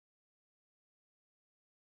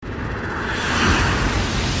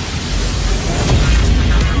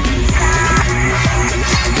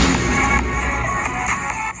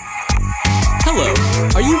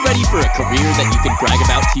you ready for a career that you can brag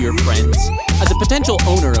about to your friends? As a potential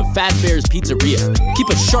owner of Fazbear's Pizzeria, keep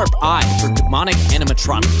a sharp eye for demonic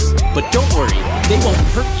animatronics. But don't worry, they won't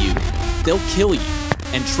hurt you, they'll kill you.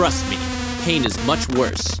 And trust me, pain is much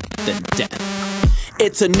worse than death.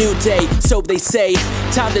 It's a new day, so they say.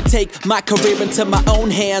 Time to take my career into my own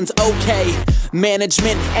hands, okay.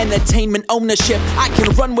 Management, entertainment, ownership, I can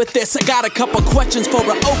run with this. I got a couple questions for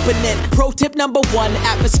an opening. Pro tip number 1,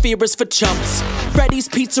 atmosphere is for chumps. Freddy's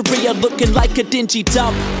Pizzeria looking like a dingy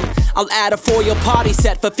dump. I'll add a foil party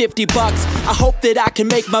set for 50 bucks. I hope that I can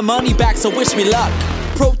make my money back, so wish me luck.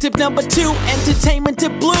 Pro tip number 2, entertainment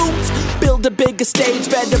it blooms. Build a bigger stage,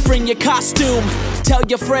 better bring your costume. Tell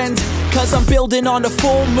your friends, cause I'm building on the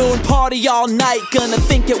full moon. Party all night, gonna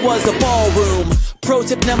think it was a ballroom. Pro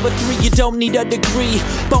tip number 3, you don't need a degree.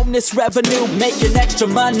 Bonus revenue, making extra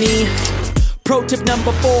money. Pro tip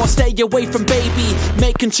number 4, stay away from baby.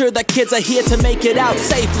 Making sure that kids are here to make it out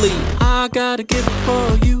safely. I got a gift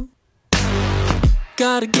for you.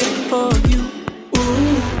 Got a gift for you.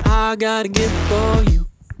 Ooh, I got a gift for you.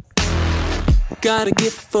 Got a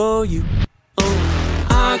gift for you. Oh,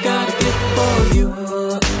 I got a gift for you.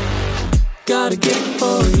 Got a gift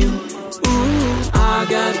for you. Ooh, I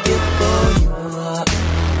got a gift for you.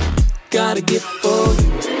 Got a gift for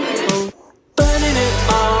you. Oh, burning it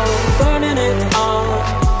all, burning it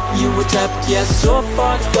all. You were trapped, yes, so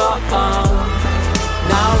far gone.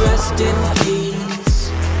 Now rest in peace.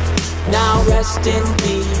 Now rest in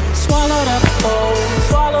peace. Swallowed up whole,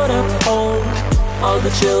 swallowed up whole. All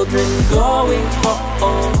the children going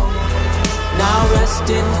home. Now rest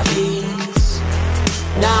in peace.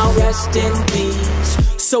 Now rest in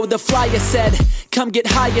peace. So the flyer said, come get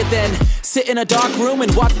higher then. Sit in a dark room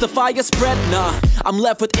and watch the fire spread. Nah, I'm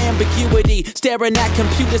left with ambiguity, staring at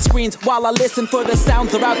computer screens while I listen for the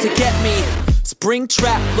sounds they're out to get me. Spring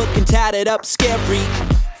trap, looking tatted up, scary.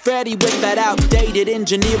 Freddy with that outdated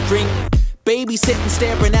engineering. Babysitting,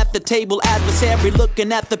 staring at the table, adversary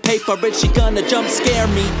looking at the paper. Is she gonna jump scare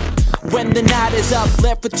me? When the night is up,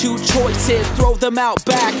 left with 2 choices. Throw them out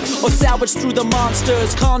back or salvage through the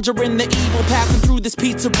monsters. Conjuring the evil, passing through this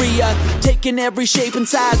pizzeria. Taking every shape and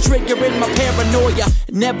size, triggering my paranoia.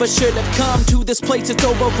 Never should have come to this place, it's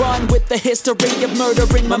overrun with the history of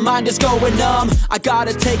murdering. My mind is going numb, I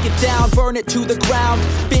gotta take it down, burn it to the ground.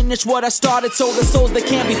 Finish what I started so the souls that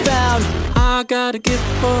can't be found. I got a gift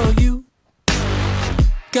for you.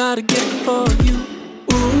 Got a gift for you.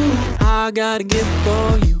 Ooh, I got a gift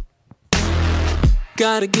for you.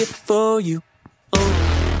 Got a gift for you.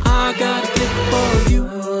 Oh, I got a gift for you.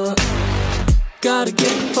 Got a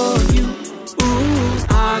gift for you. Ooh,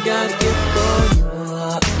 I got a gift for you.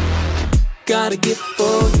 Got a gift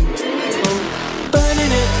for you. Oh,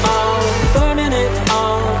 burning it all, burning it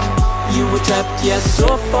all. You were trapped, yes,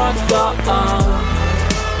 so far gone.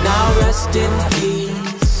 Now rest in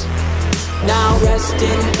peace. Now rest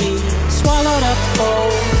in peace. Swallowed up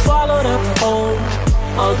whole, swallowed up whole.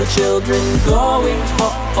 All the children going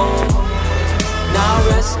home. Now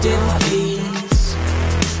rest in peace.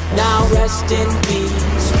 Now rest in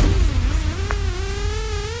peace.